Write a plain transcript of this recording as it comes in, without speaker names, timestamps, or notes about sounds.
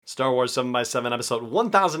Star Wars 7x7, episode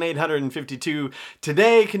 1852.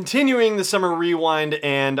 Today, continuing the Summer Rewind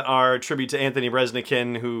and our tribute to Anthony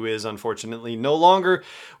Breznican, who is unfortunately no longer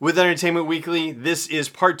with Entertainment Weekly. This is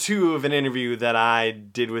part 2 of an interview that I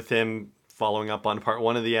did with him, following up on part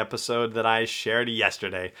 1 of the episode that I shared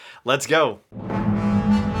yesterday. Let's go.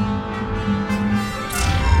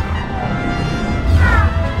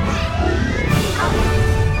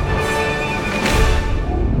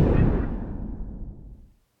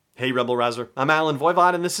 Hey Rebel Rouser, I'm Alan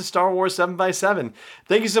Voivod and this is Star Wars 7x7.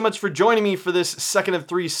 Thank you so much for joining me for this second of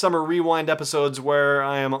 3 Summer Rewind episodes where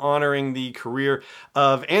I am honoring the career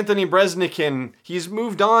of Anthony Breznican. He's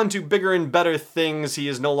moved on to bigger and better things. He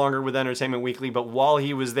is no longer with Entertainment Weekly, but while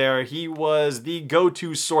he was there, he was the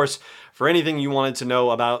go-to source for anything you wanted to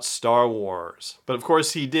know about Star Wars. But of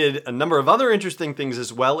course, he did a number of other interesting things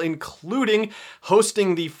as well, including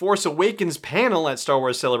hosting the Force Awakens panel at Star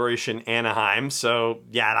Wars Celebration Anaheim. So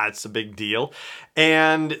yeah, that's a big deal.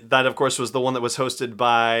 And that, of course, was the one that was hosted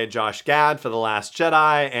by Josh Gad for The Last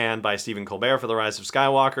Jedi and by Stephen Colbert for The Rise of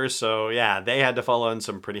Skywalker. So yeah, they had to follow in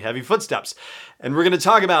some pretty heavy footsteps. And we're going to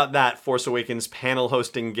talk about that Force Awakens panel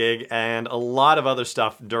hosting gig and a lot of other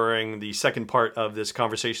stuff during the second part of this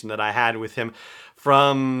conversation that I had with him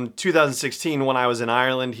from 2016 when I was in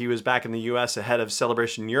Ireland. He was back in the US ahead of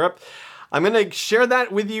Celebration Europe. I'm going to share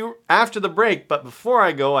that with you after the break, but before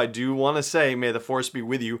I go, I do want to say, may the Force be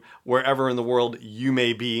with you wherever in the world you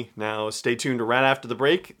may be. Now, stay tuned right after the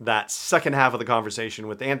break, that second half of the conversation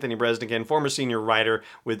with Anthony Breznican, former senior writer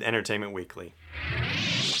with Entertainment Weekly.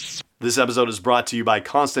 This episode is brought to you by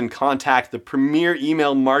Constant Contact, the premier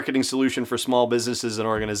email marketing solution for small businesses and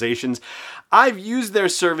organizations. I've used their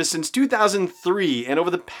service since 2003, and over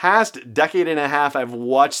the past decade and a half, I've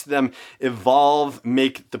watched them evolve,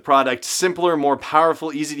 make the product simpler, more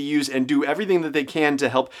powerful, easy to use, and do everything that they can to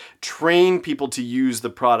help train people to use the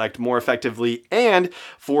product more effectively and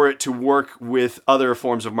for it to work with other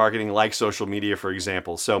forms of marketing like social media, for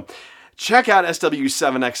example. So check out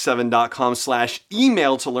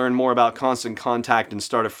sw7x7.com/email to learn more about Constant Contact and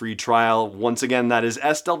start a free trial. Once again, that is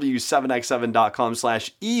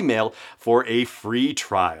sw7x7.com/email for a free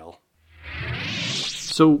trial.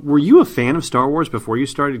 So, were you a fan of Star Wars before you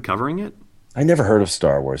started covering it? I never heard of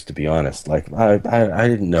Star Wars, to be honest. Like, I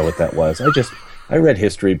didn't know what that was. I read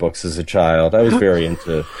history books as a child. I was very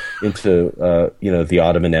into the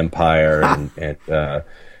Ottoman Empire and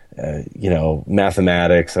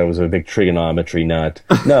mathematics. I was a big trigonometry nut.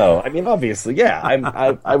 No, I mean, obviously, yeah.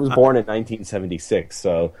 I was born in 1976,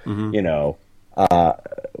 so I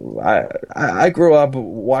grew up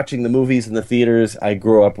watching the movies in the theaters. I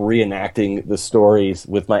grew up reenacting the stories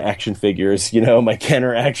with my action figures. My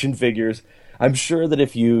Kenner action figures. I'm sure that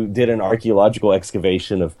if you did an archaeological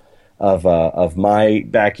excavation of my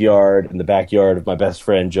backyard and the backyard of my best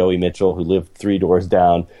friend Joey Mitchell, who lived 3 doors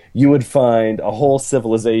down, you would find a whole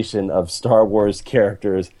civilization of Star Wars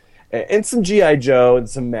characters and some G.I. Joe and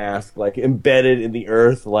some masks, like embedded in the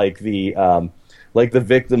earth, like the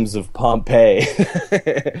victims of Pompeii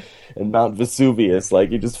and Mount Vesuvius.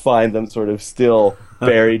 Like, you just find them sort of still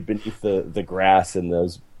buried beneath the grass in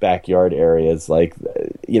those backyard areas. Like,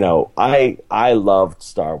 I loved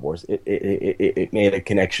Star Wars. It made a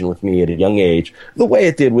connection with me at a young age, the way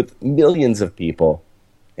it did with millions of people,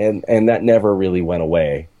 and that never really went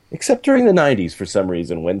away, except during the 90s for some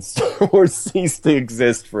reason, when Star Wars ceased to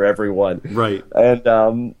exist for everyone. Right.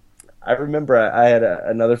 And I remember I had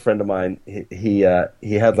another friend of mine. He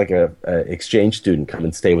had like a exchange student come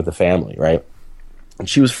and stay with the family, right? And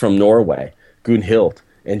she was from Norway, Gunhild.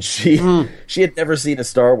 And she had never seen a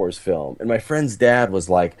Star Wars film. And my friend's dad was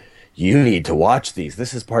like, "You need to watch these.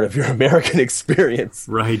 This is part of your American experience."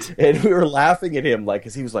 Right. And we were laughing at him, like,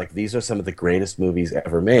 because he was like, "These are some of the greatest movies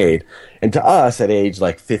ever made." And to us, at age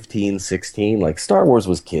like 15, 16, like, Star Wars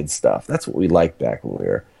was kids stuff. That's what we liked back when we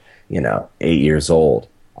were, 8 years old.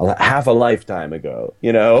 Half a lifetime ago,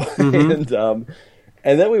 Mm-hmm.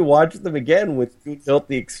 And then we watched them again with Gunhild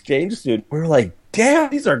the exchange student. We were like, damn,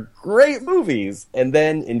 these are great movies. And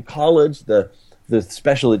then in college, the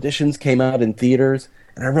special editions came out in theaters,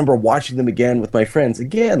 and I remember watching them again with my friends,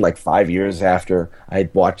 again, like 5 years after I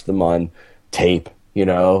had watched them on tape, in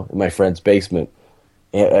my friend's basement.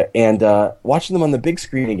 And watching them on the big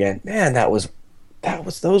screen again, man, those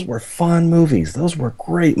were fun movies. Those were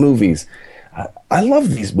great movies. I love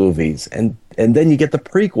these movies. And then you get the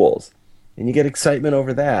prequels, and you get excitement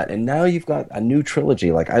over that. And now you've got a new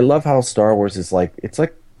trilogy. Like, I love how Star Wars is like, it's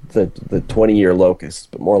like the 20-year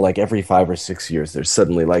locust, but more like every 5 or 6 years, there's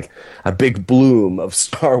suddenly like a big bloom of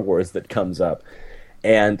Star Wars that comes up.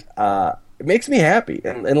 And it makes me happy.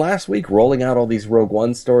 And last week, rolling out all these Rogue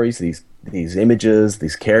One stories, these these images,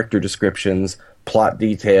 these character descriptions, plot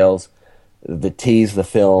details, that tease the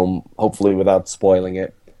film, hopefully without spoiling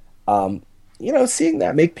it. Seeing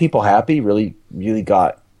that make people happy really, really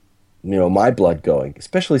got my blood going,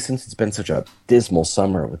 especially since it's been such a dismal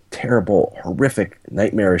summer with terrible, horrific,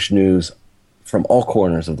 nightmarish news from all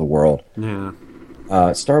corners of the world. Yeah.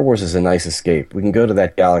 Star Wars is a nice escape. We can go to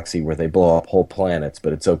that galaxy where they blow up whole planets,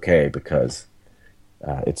 but it's okay because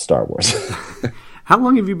it's Star Wars. How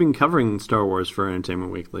long have you been covering Star Wars for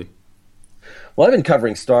Entertainment Weekly? Well, I've been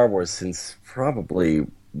covering Star Wars since probably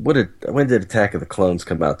when did Attack of the Clones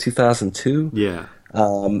come out? 2002? Yeah.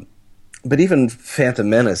 But even Phantom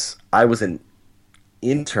Menace, I was an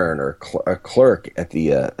intern or a clerk at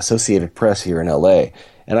the Associated Press here in LA,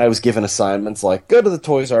 and I was given assignments like go to the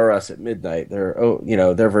Toys R Us at midnight.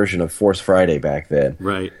 Their version of Force Friday back then.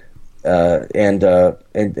 Right. And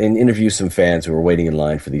interview some fans who were waiting in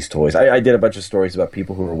line for these toys. I did a bunch of stories about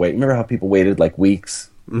people who were waiting. Remember how people waited like weeks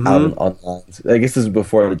out on lines? I guess this is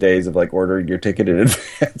before the days of like ordering your ticket in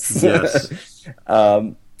advance. Yes.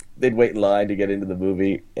 They'd wait in line to get into the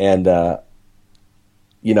movie, and I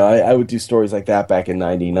would do stories like that back in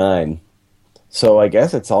 '99. So I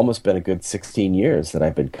guess it's almost been a good 16 years that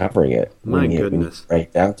I've been covering it. My goodness.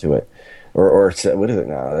 Right down to it. Or what is it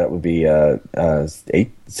now? That would be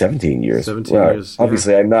 17 years. 17 years.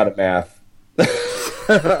 Obviously, I'm not a math.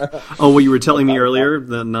 Oh, well, you were telling me earlier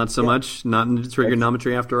that not so much, not in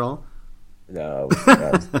trigonometry after all? No,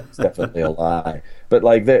 it's definitely a lie. But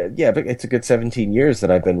but it's a good 17 years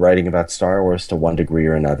that I've been writing about Star Wars to one degree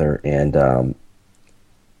or another, and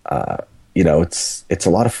it's a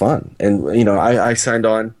lot of fun. And I signed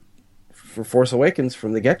on for Force Awakens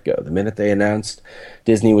from the get-go. The minute they announced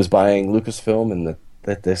Disney was buying Lucasfilm and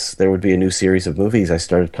that there would be a new series of movies, I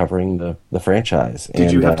started covering the franchise.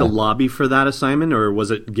 Did you have to lobby for that assignment, or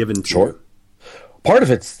was it given to you? Part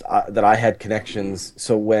of it's that I had connections.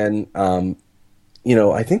 So when,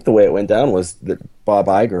 I think the way it went down was that Bob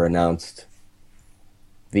Iger announced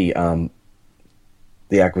the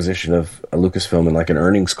acquisition of Lucasfilm in like an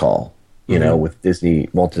earnings call, with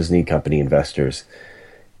Walt Disney Company investors.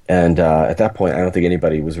 And at that point, I don't think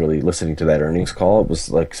anybody was really listening to that earnings call. It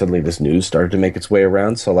was like suddenly this news started to make its way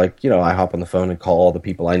around. So I hop on the phone and call all the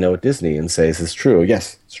people I know at Disney and say, is this true?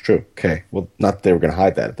 Yes, it's true. Okay. Well, not that they were going to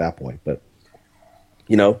hide that at that point, but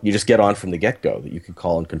you just get on from the get-go that you could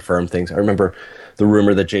call and confirm things. I remember the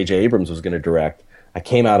rumor that J.J. Abrams was going to direct. I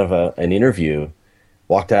came out of an interview,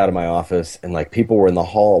 walked out of my office, and people were in the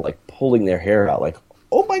hall pulling their hair out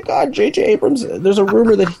oh my God, J.J. Abrams, there's a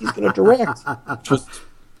rumor that he's going to direct,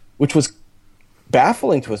 which was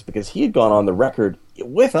baffling to us because he had gone on the record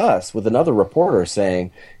with us, with another reporter,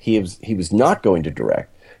 saying he was not going to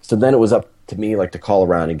direct. So then it was up to me to call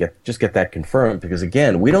around and get that confirmed, because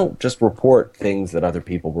again, we don't just report things that other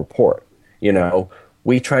people report.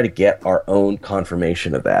 We try to get our own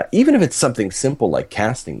confirmation of that, even if it's something simple like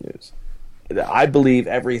casting news. I believe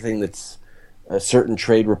everything that's certain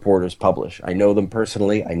trade reporters publish. I know them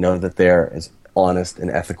personally. I know that they're as honest and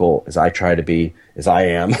ethical as I try to be, as I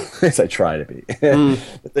am, as I try to be. I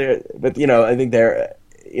think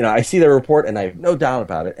I see their report and I have no doubt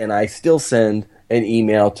about it. And I still send an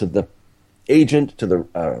email to the agent, to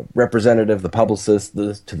the representative, the publicist,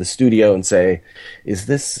 to the studio, and say, "Is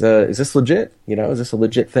this legit? Is this a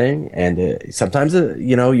legit thing?" And sometimes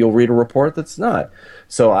you'll read a report that's not.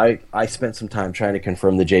 So I spent some time trying to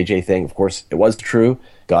confirm the JJ thing. Of course, it was true.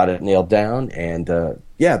 Got it nailed down, and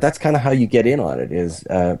that's kind of how you get in on it. Is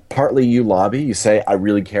partly you lobby, you say, "I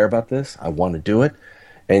really care about this. I want to do it,"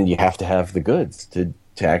 and you have to have the goods to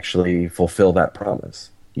actually fulfill that promise.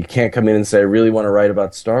 You can't come in and say, "I really want to write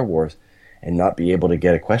about Star Wars," and not be able to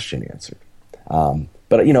get a question answered.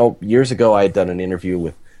 But years ago, I had done an interview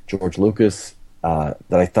with George Lucas that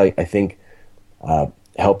I think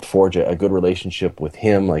helped forge a good relationship with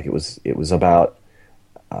him. It was about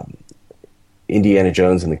Indiana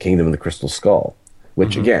Jones and the Kingdom of the Crystal Skull,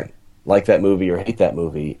 which again, like that movie or hate that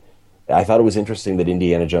movie, I thought it was interesting that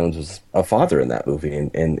Indiana Jones was a father in that movie,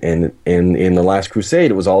 and in The Last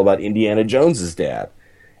Crusade, it was all about Indiana Jones's dad,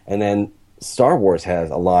 and then Star Wars has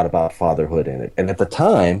a lot about fatherhood in it. And at the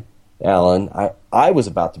time, Alan, I was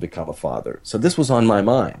about to become a father. So this was on my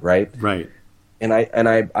mind, right? Right. And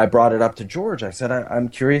I brought it up to George. I said, I'm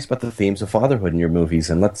curious about the themes of fatherhood in your movies,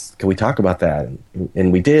 and can we talk about that?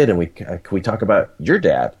 And we did, and can we talk about your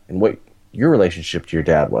dad and what your relationship to your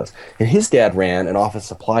dad was? And his dad ran an office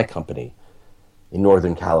supply company in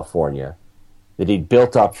Northern California that he'd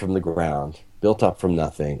built up from the ground, built up from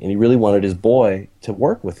nothing, and he really wanted his boy to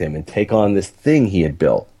work with him and take on this thing he had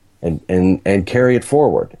built and carry it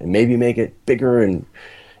forward and maybe make it bigger and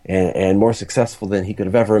and more successful than he could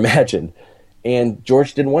have ever imagined. And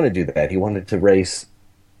George didn't want to do that. He wanted to race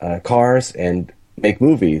cars and make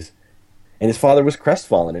movies. And his father was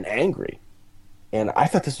crestfallen and angry. And I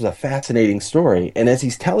thought this was a fascinating story. And as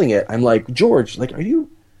he's telling it, I'm like, George, like, are you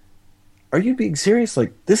being serious?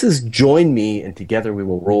 Like, this is join me and together we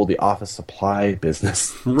will roll the office supply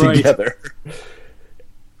business together.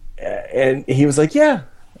 And he was like, yeah,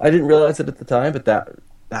 I didn't realize it at the time, but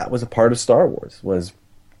that was a part of Star Wars, was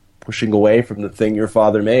pushing away from the thing your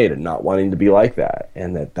father made and not wanting to be like that.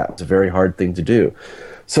 And that was a very hard thing to do.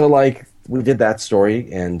 So, like, we did that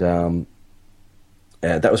story, and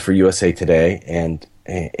that was for USA Today. And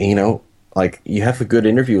you know, like, you have a good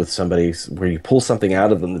interview with somebody where you pull something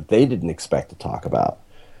out of them that they didn't expect to talk about.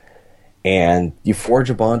 And you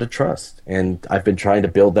forge a bond of trust. And I've been trying to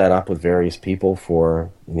build that up with various people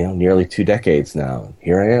for, you know, nearly 2 decades now.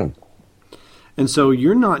 Here I am. And so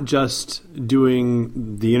you're not just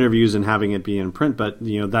doing the interviews and having it be in print, but,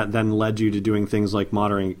 you know, that then led you to doing things like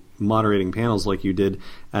moderating panels like you did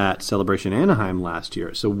at Celebration Anaheim last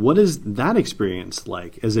year. So what is that experience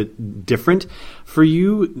like? Is it different for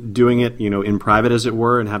you doing it, you know, in private, as it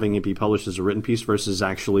were, and having it be published as a written piece versus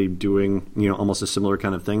actually doing, you know, almost a similar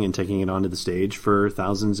kind of thing and taking it onto the stage for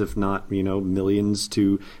thousands, if not, you know, millions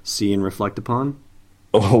to see and reflect upon?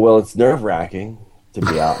 Oh, well, it's nerve-wracking to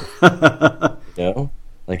be out. You know,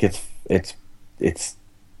 like, it's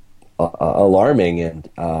alarming, and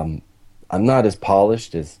I'm not as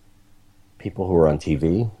polished as people who are on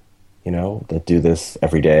TV, you know, that do this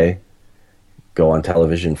every day, go on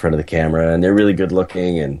television in front of the camera, and they're really good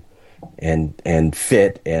looking and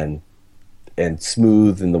fit and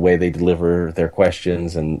smooth in the way they deliver their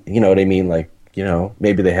questions, and you know what I mean? Like, you know,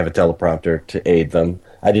 maybe they have a teleprompter to aid them.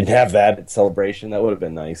 I didn't have that at Celebration. That would have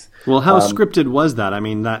been nice. Well, how scripted was that? I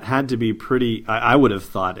mean, that had to be pretty, I would have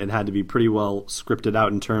thought it had to be pretty well scripted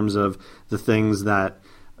out in terms of the things that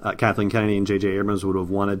Kathleen Kennedy and J.J. Abrams would have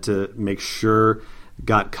wanted to make sure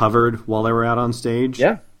got covered while they were out on stage.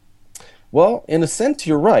 Yeah. Well, in a sense,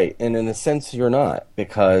 you're right, and in a sense, you're not.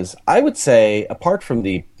 Because I would say, apart from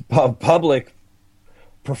the public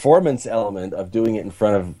performance element of doing it in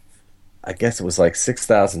front of, I guess it was like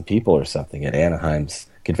 6,000 people or something at Anaheim's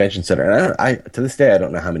Convention Center. And I to this day, I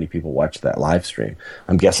don't know how many people watched that live stream.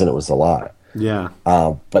 I'm guessing it was a lot. Yeah.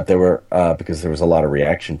 But there were, because there was a lot of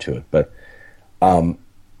reaction to it. But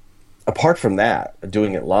apart from that,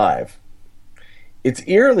 doing it live, it's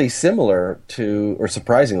eerily similar to, or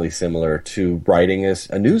surprisingly similar to, writing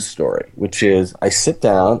a news story, which is I sit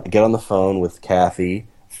down, I get on the phone with Kathy.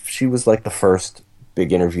 She was like the first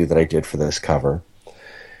big interview that I did for this cover,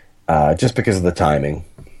 just because of the timing.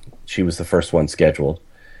 She was the first one scheduled.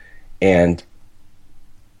 And,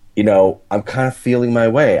 you know, I'm kind of feeling my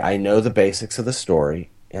way. I know the basics of the story,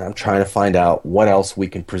 and I'm trying to find out what else we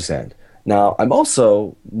can present. Now, I'm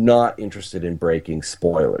also not interested in breaking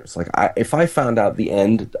spoilers. Like, if I found out the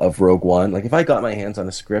end of Rogue One, like if I got my hands on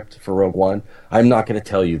a script for Rogue One, I'm not going to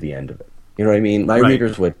tell you the end of it. You know what I mean? My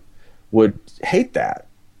readers would hate that,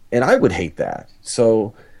 and I would hate that.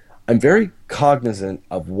 So I'm very cognizant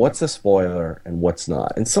of what's a spoiler and what's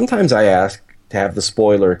not. And sometimes I ask to have the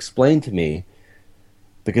spoiler explained to me,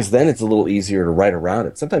 because then it's a little easier to write around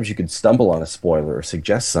it. Sometimes you could stumble on a spoiler or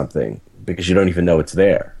suggest something because you don't even know it's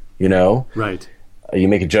there, you know? Right. You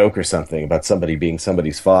make a joke or something about somebody being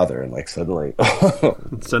somebody's father, and like suddenly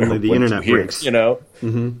the internet breaks. You know?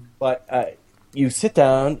 Mm-hmm. But you sit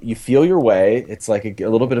down, you feel your way. It's like a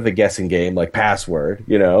little bit of a guessing game, like Password,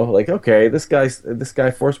 you know? Like, okay, this guy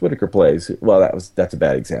Forrest Whitaker plays. Well, that's a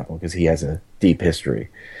bad example because he has a deep history.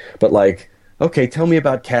 But like, okay, tell me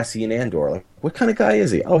about Cassian Andor. Like, what kind of guy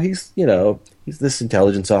is he? Oh, he's this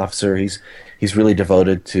intelligence officer. He's really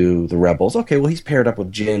devoted to the rebels. Okay, well, he's paired up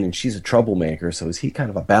with Jyn, and she's a troublemaker. So is he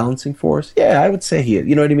kind of a balancing force? Yeah, I would say he is.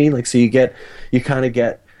 You know what I mean? Like, so you kind of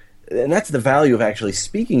get, and that's the value of actually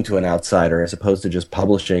speaking to an outsider as opposed to just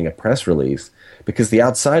publishing a press release, because the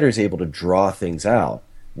outsider is able to draw things out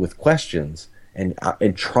with questions and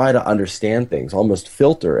try to understand things, almost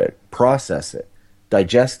filter it, process it,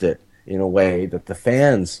 digest it in a way that the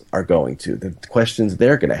fans are going to, the questions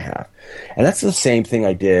they're going to have. And that's the same thing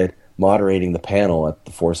I did moderating the panel at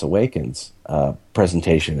the Force Awakens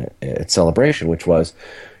presentation at Celebration, which was,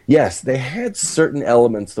 yes, they had certain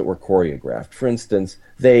elements that were choreographed. For instance,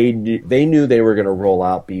 they knew they were going to roll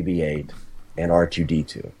out BB-8 and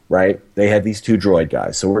R2-D2, right? They had these two droid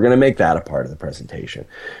guys, so we're going to make that a part of the presentation.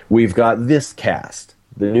 We've got this cast,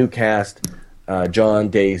 the new cast, John,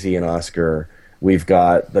 Daisy, and Oscar. We've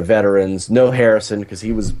got the veterans, no Harrison, because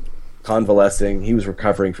he was convalescing. He was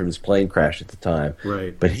recovering from his plane crash at the time.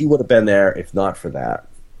 Right. But he would have been there if not for that.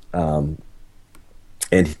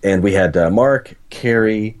 and we had Mark,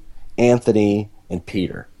 Carrie, Anthony, and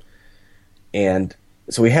Peter. And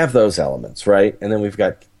so we have those elements, right? And then we've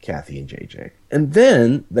got Kathy and JJ. And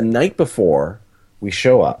then the night before, we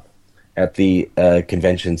show up at the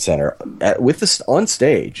convention center with this on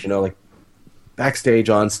stage, like backstage,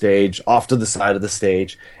 on stage, off to the side of the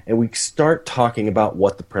stage, and we start talking about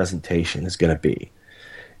what the presentation is going to be.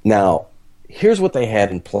 Now, here's what they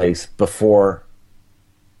had in place before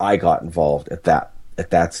I got involved at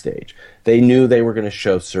that stage. They knew they were going to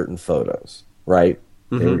show certain photos, right?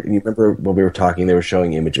 Mm-hmm. You remember when we were talking, they were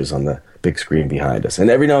showing images on the big screen behind us. And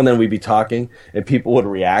every now and then we'd be talking, and people would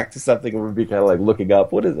react to something, and we'd be kind of like looking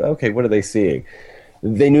up, what are they seeing?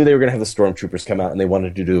 They knew they were going to have the stormtroopers come out, and they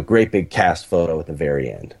wanted to do a great big cast photo at the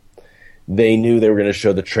very end. They knew they were going to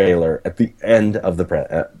show the trailer at the end of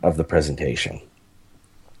the presentation.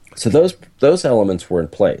 So those elements were in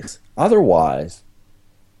place. Otherwise,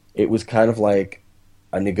 it was kind of like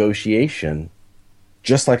a negotiation,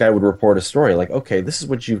 just like I would report a story. Like, okay, this is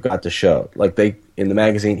what you've got to show. Like in the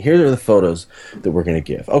magazine, here are the photos that we're going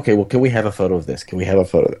to give. Okay, well, can we have a photo of this? Can we have a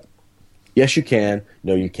photo of that? Yes, you can.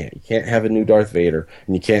 No, you can't. You can't have a new Darth Vader,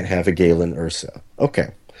 and you can't have a Galen Erso. Okay.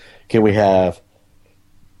 Can we have,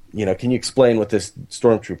 can you explain what this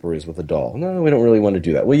stormtrooper is with a doll? No, we don't really want to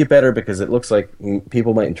do that. Well, you better, because it looks like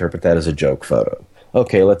people might interpret that as a joke photo.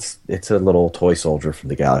 Okay, it's a little toy soldier from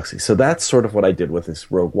the galaxy. So that's sort of what I did with this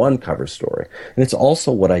Rogue One cover story. And it's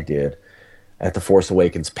also what I did at the Force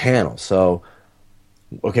Awakens panel. So,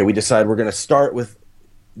 okay, we decide we're going to start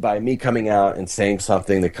by me coming out and saying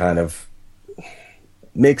something that kind of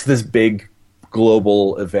makes this big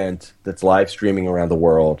global event that's live streaming around the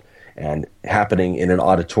world and happening in an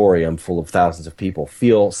auditorium full of thousands of people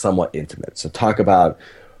feel somewhat intimate. So talk about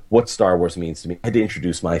what Star Wars means to me. I had to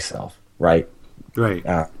introduce myself, right? Right.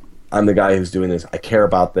 I'm the guy who's doing this. I care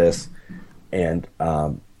about this, and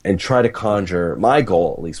try to conjure. My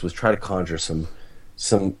goal, at least, was try to conjure some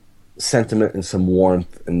sentiment and some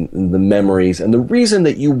warmth and the memories and the reason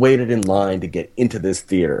that you waited in line to get into this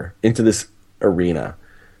theater, into this arena.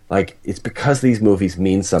 Like, it's because these movies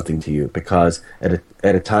mean something to you. Because at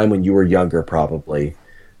a time when you were younger, probably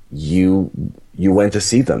you went to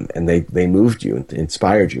see them, and they moved you and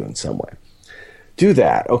inspired you in some way. Do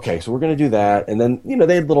that. Okay, so we're going to do that. And then,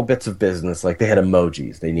 they had little bits of business, like they had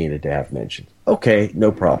emojis they needed to have mentioned. Okay,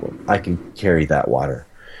 no problem. I can carry that water.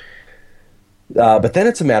 But then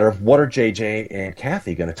it's a matter of what are JJ and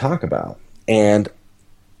Kathy going to talk about? And,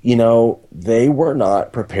 they were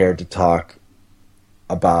not prepared to talk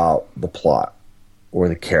about the plot or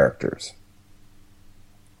the characters.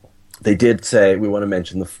 They did say, we want to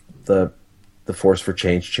mention the Force for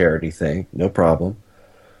Change charity thing. No problem.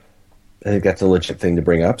 I think that's a legit thing to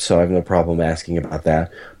bring up, so I have no problem asking about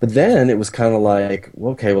that. But then it was kind of like,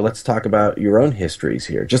 okay, well, let's talk about your own histories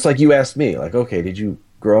here. Just like you asked me, like, okay, did you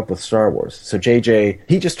grow up with Star Wars? So JJ,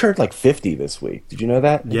 he just turned like 50 this week. Did you know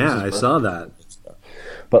that? Yeah, I saw that.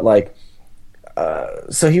 But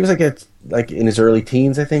so he was like in his early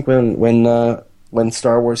teens, I think, when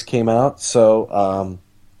Star Wars came out. So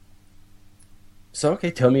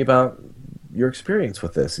okay, tell me about your experience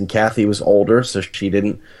with this. And Kathy was older, so she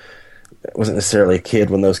wasn't necessarily a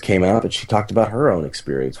kid when those came out, but she talked about her own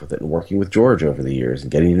experience with it and working with George over the years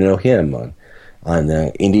and getting to know him on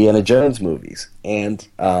the Indiana Jones movies. And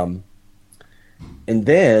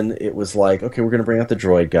then it was like, okay, we're going to bring out the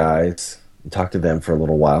droid guys and talk to them for a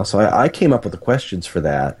little while. So I came up with the questions for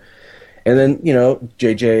that. And then,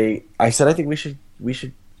 JJ, I said, I think we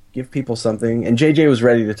should give people something. And JJ was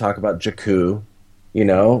ready to talk about Jakku,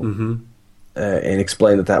 Mm-hmm. And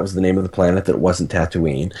explain that was the name of the planet, that it wasn't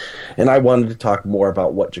Tatooine. And I wanted to talk more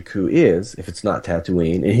about what Jakku is, if it's not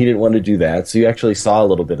Tatooine, and he didn't want to do that. So you actually saw a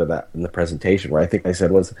little bit of that in the presentation, where I think I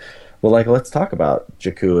said let's talk about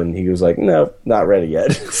Jakku, and he was like, no, not ready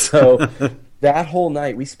yet. So that whole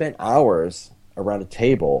night, we spent hours around a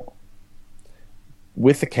table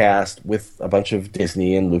with the cast, with a bunch of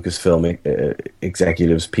Disney and Lucasfilm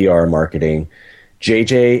executives, PR, marketing,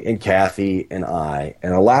 JJ and Kathy and I,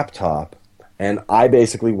 and a laptop. And I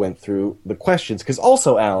basically went through the questions, because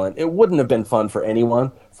also, Alan, it wouldn't have been fun for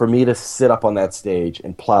anyone for me to sit up on that stage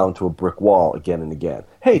and plow into a brick wall again and again.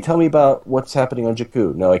 Hey, tell me about what's happening on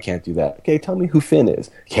Jakku. No, I can't do that. Okay, tell me who Finn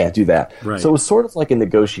is. Can't do that. Right. So it was sort of like a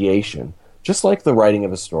negotiation, just like the writing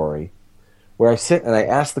of a story, where I sit and I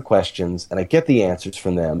ask the questions and I get the answers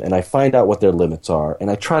from them and I find out what their limits are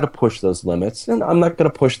and I try to push those limits. And I'm not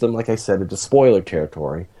going to push them, like I said, into spoiler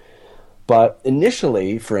territory. But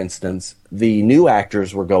initially, for instance, the new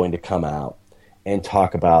actors were going to come out and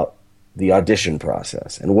talk about the audition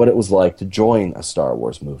process and what it was like to join a Star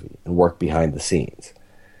Wars movie and work behind the scenes.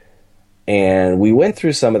 And we went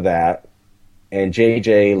through some of that, and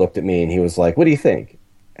JJ looked at me and he was like, "What do you think?"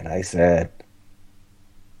 And I said,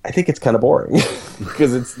 "I think it's kind of boring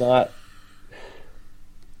because it's not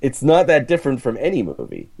that different from any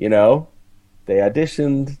movie, you know? They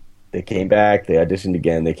auditioned, they came back, they auditioned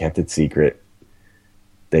again, they kept it secret,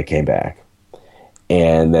 they came back,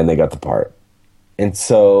 and then they got the part. And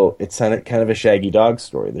so it's kind of a Shaggy Dog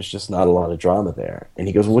story. There's just not a lot of drama there." And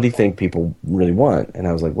he goes, "Well, what do you think people really want?" And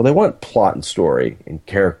I was like, "Well, they want plot and story and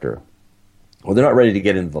character." Well, they're not ready to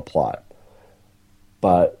get into the plot.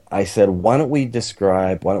 But I said, why don't we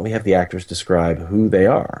have the actors describe who they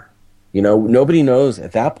are? You know, nobody knows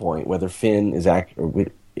at that point whether Finn is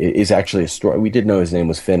actually a story. We did know his name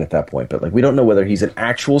was Finn at that point, but like we don't know whether he's an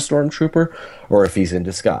actual stormtrooper or if he's in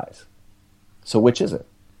disguise. So which is it?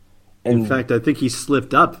 And in fact, I think he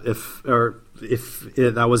slipped up if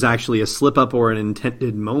that was actually a slip up or an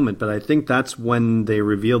intended moment. But I think that's when they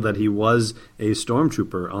revealed that he was a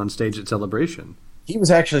stormtrooper on stage at Celebration. He was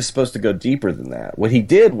actually supposed to go deeper than that. What he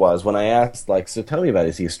did was, when I asked, like, "So tell me about it.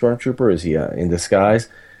 Is he a stormtrooper? Is he in disguise?"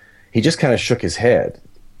 He just kind of shook his head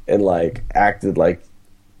and like acted like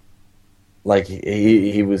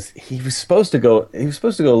he was supposed to go. He was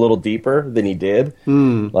supposed to go a little deeper than he did.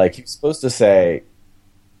 Like he was supposed to say,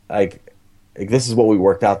 like this is what we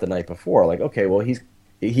worked out the night before. Like, okay, well he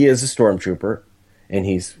is a stormtrooper, and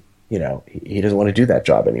he's, you know, he doesn't want to do that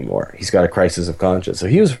job anymore. He's got a crisis of conscience. So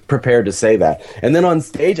he was prepared to say that. And then on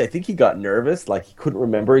stage, I think he got nervous, like he couldn't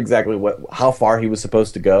remember exactly how far he was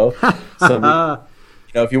supposed to go. So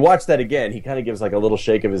you know, if you watch that again, he kind of gives like a little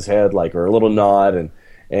shake of his head, like, or a little nod,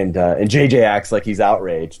 and JJ acts like he's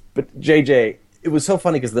outraged. But JJ, it was so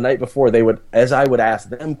funny because the night before as I would ask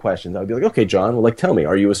them questions, I would be like, "Okay, John, well, like, tell me,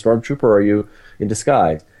 are you a stormtrooper or are you in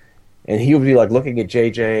disguise?" And he would be like looking at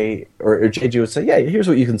JJ, or JJ would say, "Yeah, here's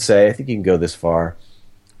what you can say. I think you can go this far."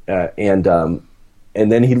 And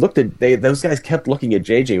then he looked at those guys kept looking at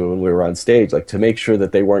JJ when we were on stage, like to make sure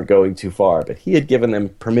that they weren't going too far. But he had given them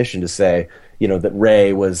permission to say, you know, that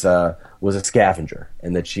Rey was a scavenger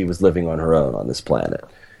and that she was living on her own on this planet,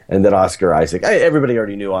 and that Oscar Isaac. Everybody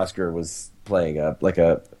already knew Oscar was playing like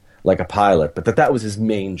a pilot, but that was his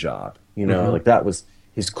main job. You know, like that was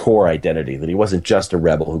his core identity, that he wasn't just a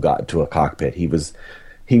rebel who got into a cockpit. He was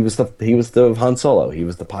the Han Solo. He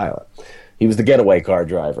was the pilot. He was the getaway car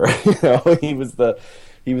driver. You know, he was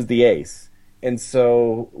the ace. And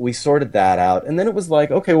so we sorted that out, and then it was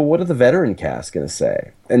like, okay, well, what are the veteran cast going to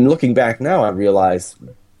say? And looking back now, I realize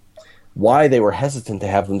why they were hesitant to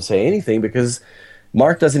have them say anything, because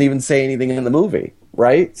Mark doesn't even say anything in the movie,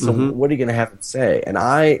 right? So what are you going to have him say? And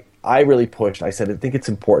I really pushed. I said, I think it's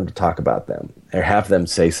important to talk about them or have them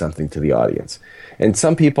say something to the audience. And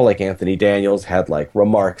some people, like Anthony Daniels, had like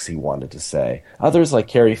remarks he wanted to say. Others, like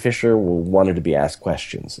Carrie Fisher, wanted to be asked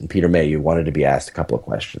questions, and Peter Mayhew wanted to be asked a couple of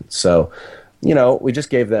questions. So, you know, we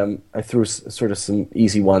just gave them. I threw sort of some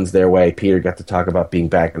easy ones their way. Peter got to talk about being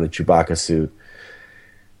back in the Chewbacca suit,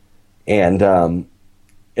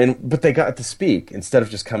 but they got to speak instead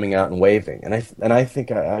of just coming out and waving. And I think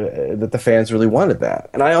that the fans really wanted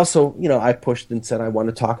that. And I also, you know, I pushed and said I want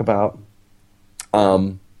to talk about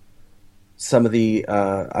some of the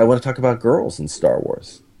I want to talk about girls in Star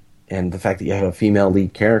Wars and the fact that you have a female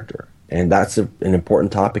lead character, and that's an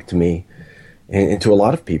important topic to me and to a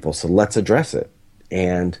lot of people. So let's address it.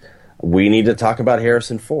 And we need to talk about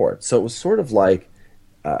Harrison Ford. So it was sort of like.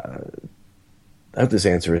 I hope this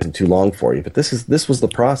answer isn't too long for you, but this was the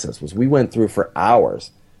process. Was we went through for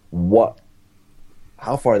hours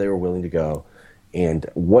how far they were willing to go, and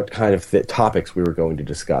what kind of topics we were going to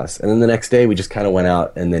discuss. And then the next day we just kind of went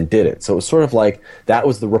out and then did it. So it was sort of like that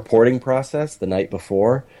was the reporting process the night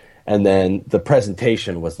before, and then the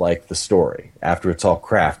presentation was like the story after it's all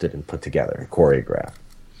crafted and put together and choreographed.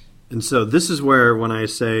 And so this is where when I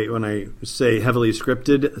say heavily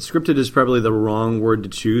scripted is probably the wrong word to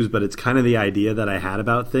choose, but it's kind of the idea that I had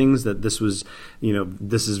about things, that this was, you know,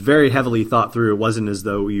 this is very heavily thought through. It wasn't as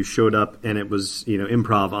though you showed up and it was, you know,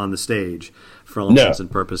 improv on the stage for all intents and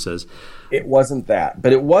purposes. It wasn't that,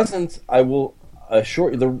 but it wasn't, I will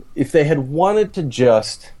assure you, if they had wanted to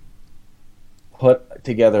just put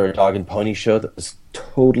together a dog and pony show that was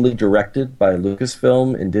totally directed by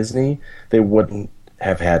Lucasfilm and Disney, they wouldn't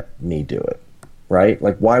have had me do it, right?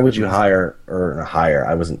 Like, why would you hire,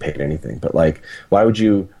 I wasn't paid anything, but like, why would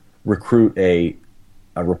you recruit a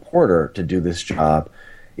reporter to do this job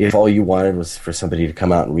if all you wanted was for somebody to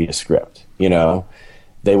come out and read a script? You know,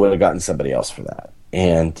 they would have gotten somebody else for that.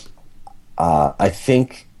 And I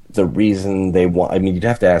think the reason you'd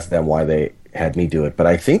have to ask them why they had me do it, but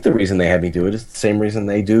I think the reason they had me do it is the same reason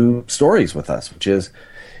they do stories with us, which is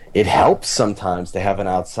it helps sometimes to have an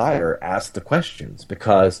outsider ask the questions,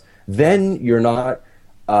 because then you're not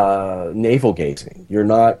navel gazing. You're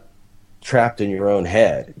not trapped in your own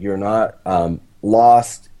head. You're not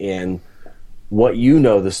lost in what you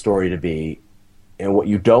know the story to be and what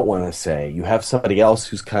you don't want to say. You have somebody else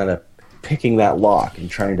who's kind of picking that lock and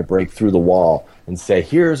trying to break through the wall and say,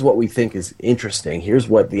 here's what we think is interesting. Here's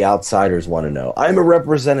what the outsiders want to know. I'm a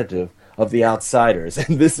representative of the outsiders,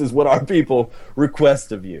 and this is what our people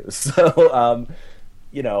request of you. So,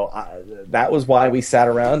 that was why we sat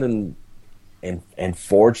around and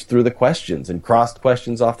forged through the questions and crossed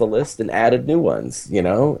questions off the list and added new ones,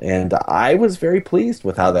 and I was very pleased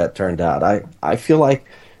with how that turned out. I feel like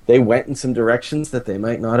they went in some directions that they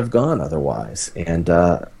might not have gone otherwise, and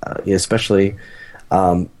especially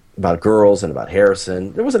about girls and about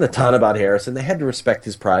Harrison. There wasn't a ton about Harrison. They had to respect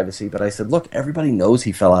his privacy, but I said, look, everybody knows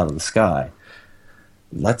he fell out of the sky.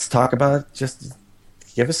 Let's talk about it. Just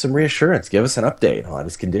give us some reassurance. Give us an update on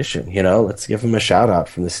his condition. Let's give him a shout out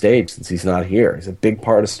from the stage since he's not here. He's a big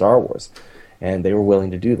part of Star Wars, and they were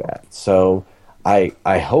willing to do that. So I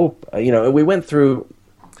hope, we went through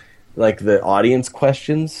like the audience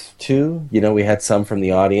questions too. We had some from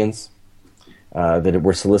the audience that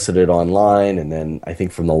were solicited online, and then I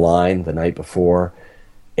think from the line the night before.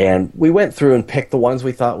 And we went through and picked the ones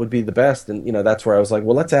we thought would be the best. And, that's where I was like,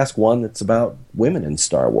 well, let's ask one that's about women in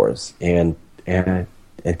Star Wars and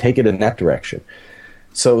take it in that direction.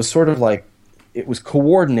 So it was sort of like, it was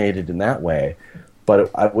coordinated in that way, but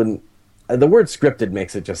I wouldn't, the word scripted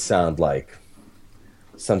makes it just sound like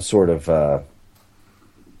some sort of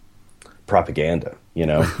propaganda,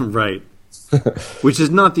 Right. Which is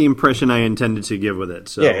not the impression I intended to give with it.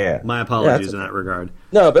 So my apologies in that regard.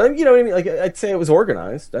 No, but you know what I mean? Like, I'd say it was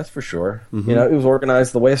organized, that's for sure. Mm-hmm. It was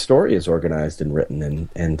organized the way a story is organized and written,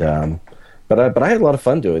 but I had a lot of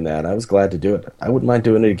fun doing that. I was glad to do it. I wouldn't mind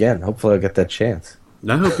doing it again. Hopefully I'll get that chance.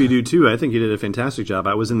 I hope you do too. I think you did a fantastic job.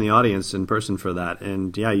 I was in the audience in person for that,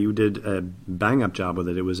 and you did a bang-up job with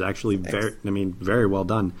it. It was actually very well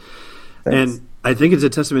done. Thanks. And I think it's a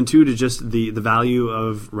testament too to just the value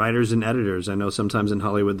of writers and editors. I know sometimes in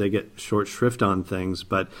Hollywood they get short shrift on things,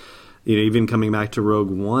 but even coming back to Rogue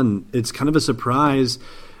One, it's kind of a surprise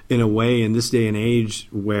in a way in this day and age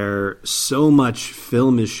where so much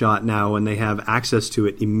film is shot now and they have access to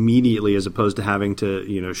it immediately, as opposed to having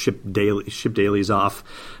to ship dailies off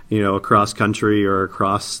across country or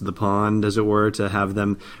across the pond, as it were, to have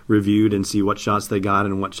them reviewed and see what shots they got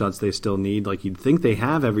and what shots they still need. Like, you'd think they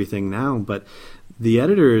have everything now, but the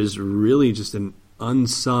editor is really just an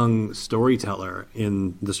unsung storyteller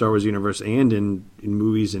in the Star Wars universe and in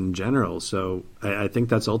movies in general. So I think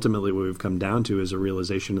that's ultimately what we've come down to, is a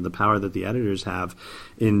realization of the power that the editors have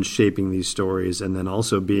in shaping these stories, and then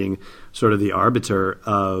also being sort of the arbiter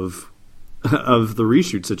of the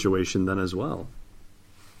reshoot situation then as well.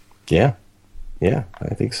 Yeah,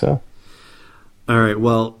 I think so. All right,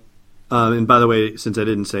 well, and by the way, since I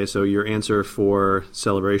didn't say so, your answer for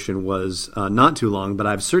Celebration was not too long, but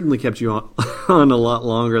I've certainly kept you on a lot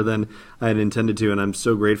longer than I had intended to, and I'm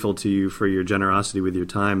so grateful to you for your generosity with your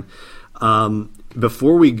time.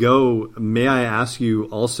 Before we go, may I ask you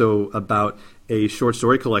also about a short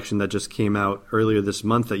story collection that just came out earlier this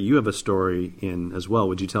month that you have a story in as well?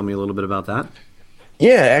 Would you tell me a little bit about that?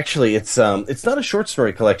 Yeah, actually, it's not a short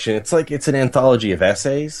story collection. It's an anthology of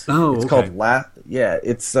essays. Oh, it's okay. called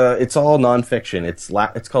it's all nonfiction.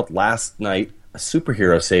 It's called Last Night: A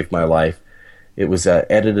Superhero Saved My Life. It was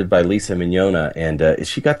edited by Lisa Mignona, and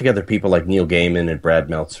she got together people like Neil Gaiman and Brad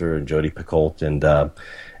Meltzer and Jodi Picoult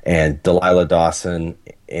and Delilah Dawson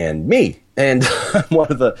and me. And I'm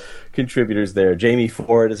one of the contributors there. Jamie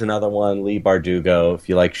Ford is another one. Lee Bardugo, if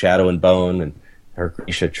you like Shadow and Bone and her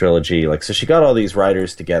Grisha trilogy. So she got all these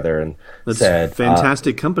writers together and said,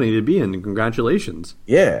 fantastic company to be in. Congratulations.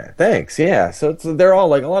 Yeah, thanks. Yeah. So they're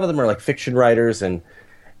all a lot of them are fiction writers, and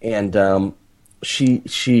her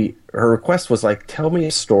request was tell me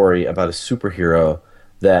a story about a superhero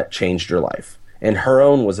that changed your life. And her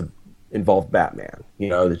own involved Batman.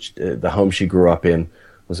 The home she grew up in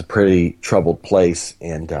was a pretty troubled place,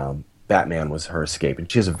 and Batman was her escape.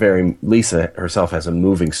 And Lisa herself has a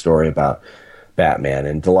moving story about Batman,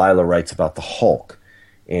 and Delilah writes about the Hulk,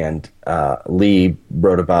 and Lee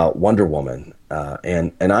wrote about Wonder Woman,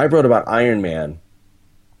 and I wrote about Iron Man,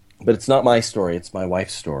 but it's not my story, it's my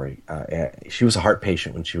wife's story. She was a heart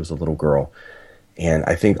patient when she was a little girl, and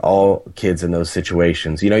I think all kids in those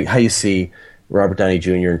situations, how you see Robert Downey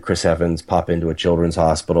Jr. and Chris Evans pop into a children's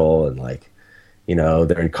hospital, and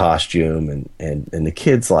they're in costume, and the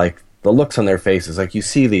kids, the looks on their faces, you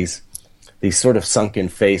see these sort of sunken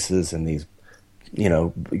faces and these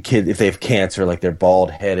kid, if they have cancer, like they're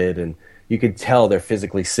bald headed, and you could tell they're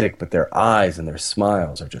physically sick, but their eyes and their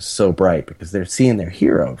smiles are just so bright because they're seeing their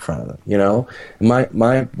hero in front of them. And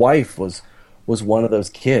my wife was one of those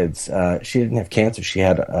kids. She didn't have cancer. She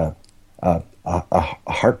had a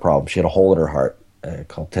heart problem. She had a hole in her heart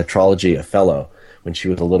called tetralogy of Fallot when she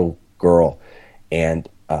was a little girl, and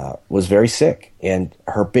was very sick. And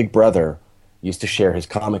her big brother used to share his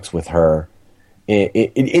comics with her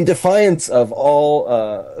in defiance of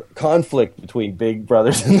all conflict between big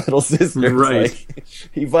brothers and little sisters. Right. Like,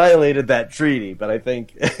 he violated that treaty, but I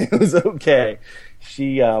think it was okay.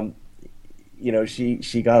 She got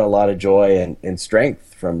a lot of joy and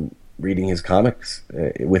strength from reading his comics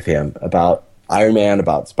with him about Iron Man,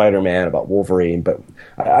 about Spider-Man, about Wolverine. But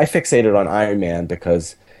I fixated on Iron Man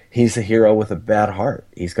because he's a hero with a bad heart.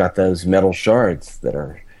 He's got those metal shards that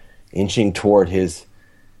are inching toward his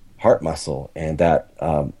heart muscle, and that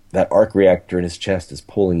arc reactor in his chest is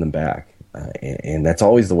pulling them back. And that's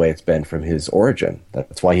always the way it's been from his origin.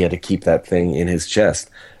 That's why he had to keep that thing in his chest,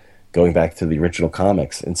 going back to the original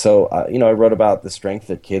comics. And so, I wrote about the strength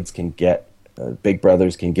that kids can get, big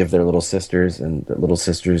brothers can give their little sisters, and that little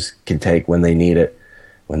sisters can take when they need it,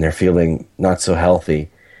 when they're feeling not so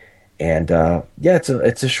healthy. And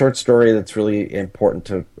it's a short story that's really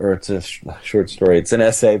important it's a short story. It's an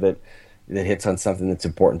essay that hits on something that's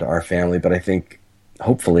important to our family, but I think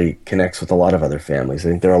hopefully connects with a lot of other families. I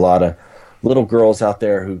think there are a lot of little girls out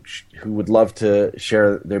there who would love to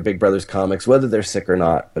share their big brother's comics, whether they're sick or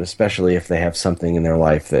not, but especially if they have something in their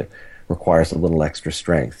life that requires a little extra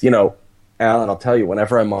strength. Alan, I'll tell you,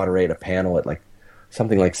 whenever I moderate a panel at like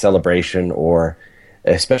something like Celebration or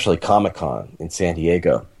especially Comic-Con in San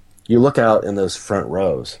Diego, you look out in those front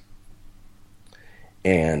rows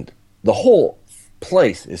and the whole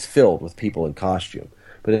place is filled with people in costume.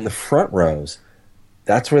 But in the front rows,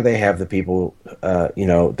 that's where they have the people,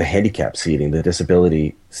 the handicap seating, the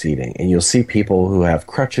disability seating. And you'll see people who have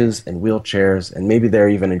crutches and wheelchairs, and maybe they're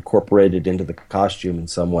even incorporated into the costume in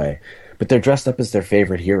some way. But they're dressed up as their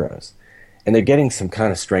favorite heroes. And they're getting some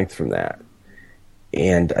kind of strength from that.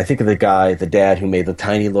 And I think of the dad who made the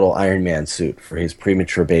tiny little Iron Man suit for his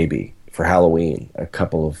premature baby for Halloween a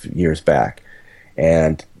couple of years back.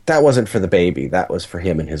 And that wasn't for the baby. That was for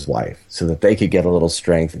him and his wife, so that they could get a little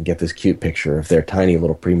strength and get this cute picture of their tiny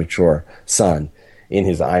little premature son in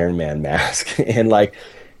his Iron Man mask. And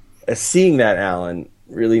seeing that, Alan,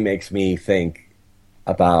 really makes me think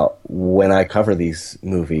about when I cover these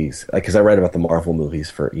movies, because I write about the Marvel movies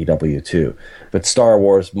for EW too. But Star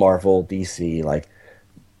Wars, Marvel, DC,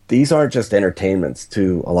 these aren't just entertainments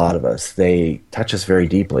to a lot of us. They touch us very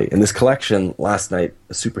deeply. And this collection, Last Night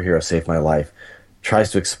a Superhero Saved My Life,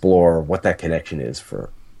 tries to explore what that connection is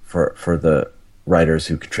for the writers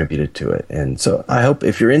who contributed to it. And so I hope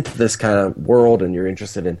if you're into this kind of world and you're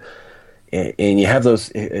interested in, and you have those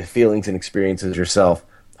feelings and experiences yourself,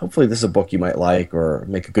 hopefully this is a book you might like or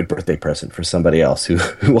make a good birthday present for somebody else who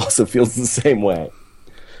also feels the same way.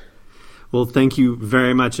 Well, thank you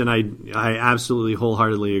very much, and I absolutely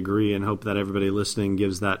wholeheartedly agree and hope that everybody listening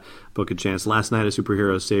gives that book a chance. Last Night a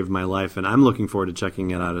Superhero Saved My Life, and I'm looking forward to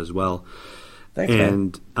checking it out as well. Thanks,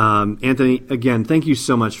 and Anthony, again, thank you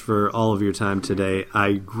so much for all of your time today.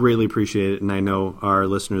 I greatly appreciate it, and I know our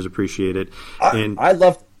listeners appreciate it. I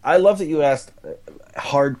love that you asked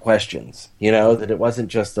hard questions. That it wasn't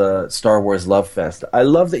just a Star Wars love fest. I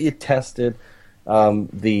love that you tested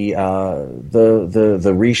the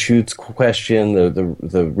reshoots question,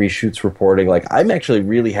 the reshoots reporting. I'm actually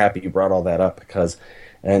really happy you brought all that up because.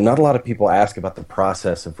 And not a lot of people ask about the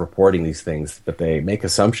process of reporting these things, but they make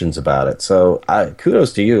assumptions about it. So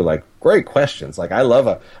kudos to you. Great questions. I love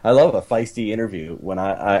a feisty interview when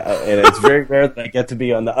and it's very rare that I get to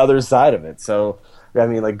be on the other side of it. So,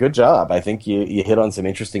 good job. I think you hit on some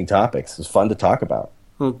interesting topics. It's fun to talk about.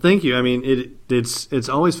 Well, thank you. It's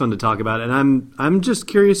always fun to talk about, and I'm just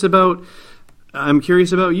curious about. I'm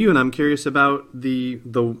curious about you, and I'm curious about the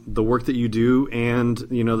work that you do, and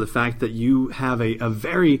the fact that you have a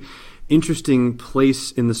very interesting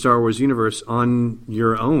place in the Star Wars universe on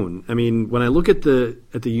your own. When I look at the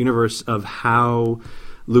universe of how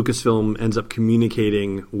Lucasfilm ends up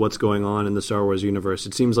communicating what's going on in the Star Wars universe,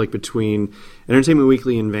 it seems like between Entertainment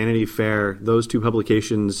Weekly and Vanity Fair, those two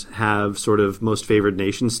publications have sort of most favored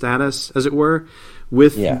nation status, as it were,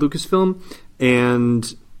 with Lucasfilm,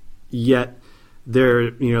 and yet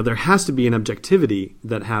there has to be an objectivity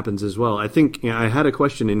that happens as well. I think I had a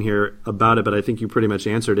question in here about it, but I think you pretty much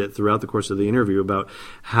answered it throughout the course of the interview about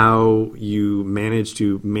how you manage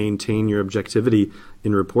to maintain your objectivity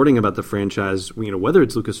in reporting about the franchise, whether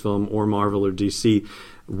it's Lucasfilm or Marvel or DC,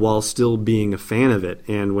 while still being a fan of it.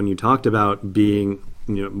 And when you talked about being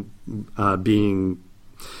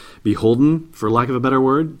beholden, for lack of a better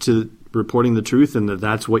word, to reporting the truth, and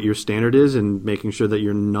that's what your standard is, and making sure that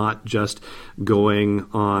you're not just going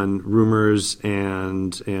on rumors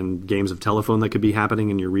and games of telephone that could be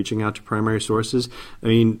happening, and you're reaching out to primary sources. I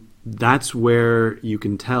mean, that's where you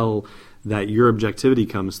can tell that your objectivity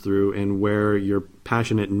comes through, and where you're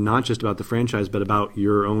passionate not just about the franchise but about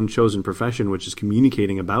your own chosen profession, which is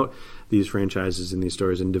communicating about these franchises and these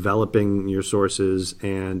stories and developing your sources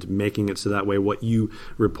and making it so that way what you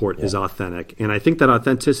report is authentic. And I think that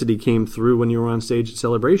authenticity came through when you were on stage at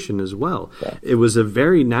Celebration as well. Yeah. It was a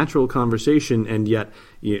very natural conversation, and yet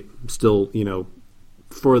still,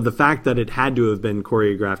 for the fact that it had to have been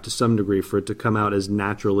choreographed to some degree for it to come out as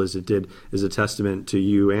natural as it did is a testament to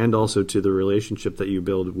you, and also to the relationship that you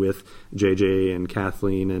build with JJ and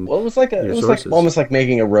Kathleen. And it was like almost like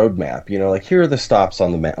making a roadmap. Like, here are the stops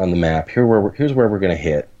on the map. Here's where we're going to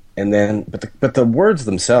hit. And then, but the words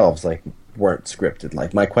themselves weren't scripted.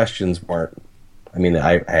 Like, my questions weren't. I mean,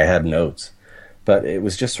 I had notes. But it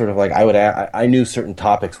was just sort of like I knew certain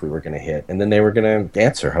topics we were going to hit, and then they were going to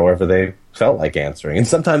answer however they felt like answering. And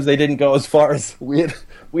sometimes they didn't go as far as we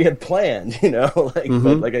had planned,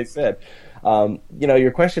 But like I said,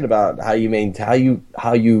 your question about how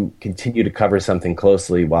you continue to cover something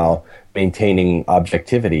closely while maintaining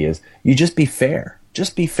objectivity is you just be fair.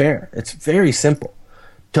 Just be fair. It's very simple.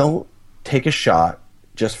 Don't take a shot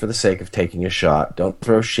just for the sake of taking a shot. Don't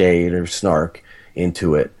throw shade or snark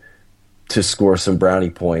into it to score some brownie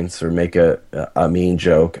points or make a mean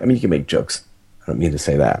joke. I mean, you can make jokes. I don't mean to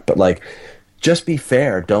say that, but just be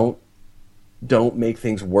fair. Don't make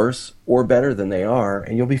things worse or better than they are,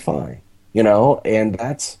 and you'll be fine. And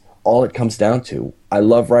that's all it comes down to. I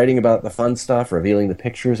love writing about the fun stuff, revealing the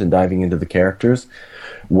pictures and diving into the characters.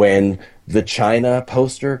 When the China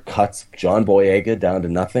poster cuts John Boyega down to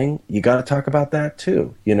nothing, you got to talk about that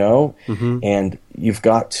too, Mm-hmm. And you've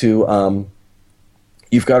got to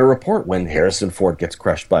report when Harrison Ford gets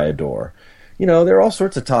crushed by a door. There are all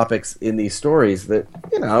sorts of topics in these stories that,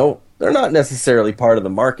 they're not necessarily part of the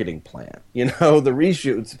marketing plan. The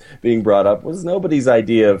reshoots being brought up was nobody's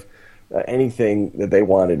idea of anything that they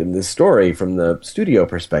wanted in this story from the studio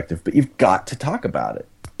perspective, but you've got to talk about it.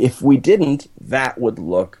 If we didn't, that would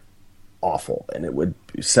look awful, and it would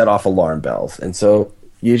set off alarm bells. And so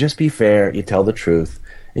you just be fair, you tell the truth,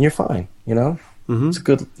 and you're fine, Mm-hmm.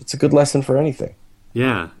 It's a good lesson for anything.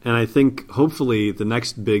 Yeah, and I think hopefully the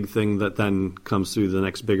next big thing that then comes through, the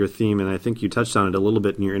next bigger theme, and I think you touched on it a little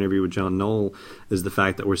bit in your interview with John Knoll, is the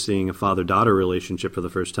fact that we're seeing a father-daughter relationship for the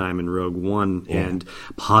first time in Rogue One, and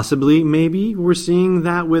possibly, maybe, we're seeing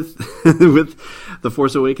that with with The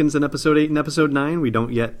Force Awakens in Episode 8 and Episode 9. We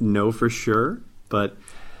don't yet know for sure, but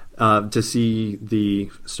to see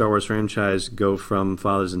the Star Wars franchise go from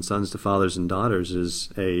fathers and sons to fathers and daughters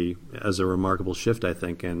is a remarkable shift, I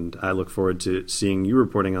think, and I look forward to seeing you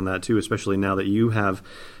reporting on that too, especially now that you have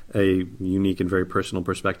a unique and very personal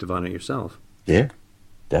perspective on it yourself. Yeah,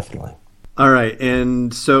 definitely. All right,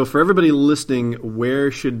 and so for everybody listening,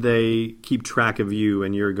 where should they keep track of you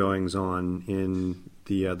and your goings on in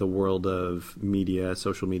the world of media,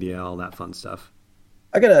 social media, all that fun stuff?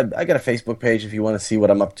 I got a Facebook page if you want to see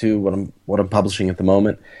what I'm up to, what I'm publishing at the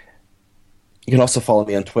moment. You can also follow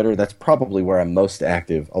me on Twitter. That's probably where I'm most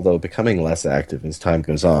active, although becoming less active as time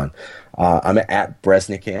goes on. I'm at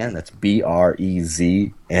Breznican. That's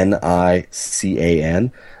BREZNICAN.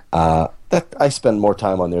 That I spend more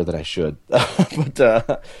time on there than I should,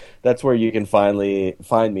 but that's where you can find me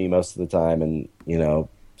most of the time, and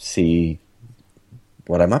see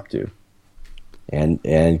what I'm up to, and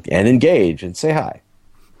engage and say hi.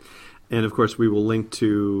 And, of course, we will link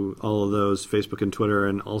to all of those, Facebook and Twitter,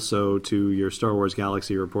 and also to your Star Wars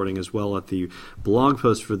Galaxy reporting as well at the blog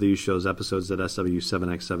post for these shows, episodes at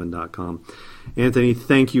sw7x7.com. Anthony,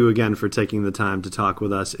 thank you again for taking the time to talk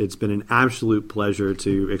with us. It's been an absolute pleasure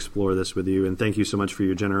to explore this with you, and thank you so much for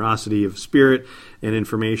your generosity of spirit and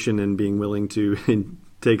information and being willing to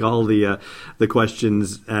take all the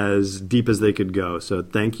questions as deep as they could go. So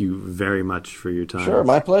thank you very much for your time. Sure,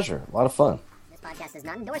 my pleasure. A lot of fun. podcast is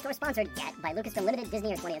not endorsed or sponsored yet by Lucasfilm Limited,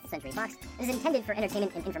 Disney, or 20th Century Fox. It is intended for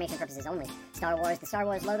entertainment and information purposes only. Star Wars, the Star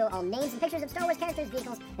Wars logo, all names and pictures of Star Wars characters,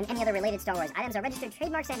 vehicles, and any other related Star Wars items are registered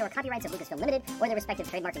trademarks and/or copyrights of Lucasfilm Limited or their respective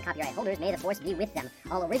trademark and copyright holders. May the Force be with them.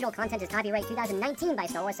 All original content is copyright 2019 by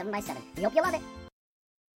Star Wars 7x7. We hope you love it.